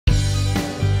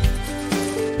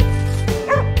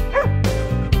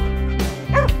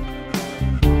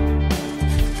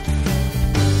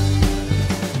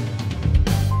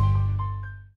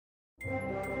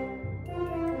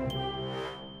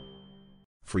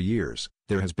For years,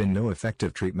 there has been no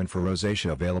effective treatment for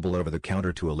rosacea available over the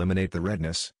counter to eliminate the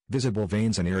redness, visible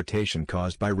veins and irritation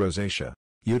caused by rosacea.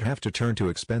 You'd have to turn to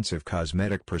expensive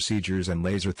cosmetic procedures and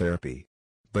laser therapy.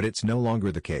 But it's no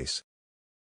longer the case.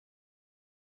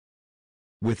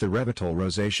 With the Revitol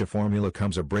Rosacea formula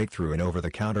comes a breakthrough in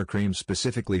over-the-counter cream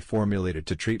specifically formulated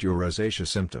to treat your rosacea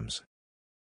symptoms.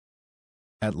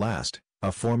 At last,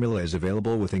 a formula is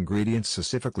available with ingredients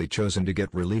specifically chosen to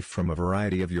get relief from a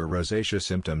variety of your rosacea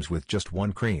symptoms with just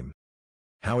one cream.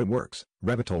 How it works: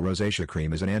 Revitol Rosacea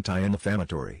Cream is an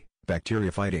anti-inflammatory,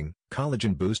 bacteria-fighting,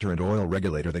 collagen booster and oil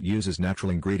regulator that uses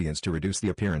natural ingredients to reduce the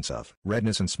appearance of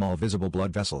redness and small visible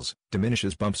blood vessels,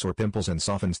 diminishes bumps or pimples and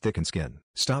softens thickened skin.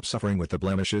 Stop suffering with the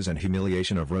blemishes and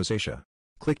humiliation of rosacea.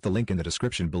 Click the link in the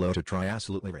description below to try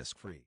absolutely risk-free.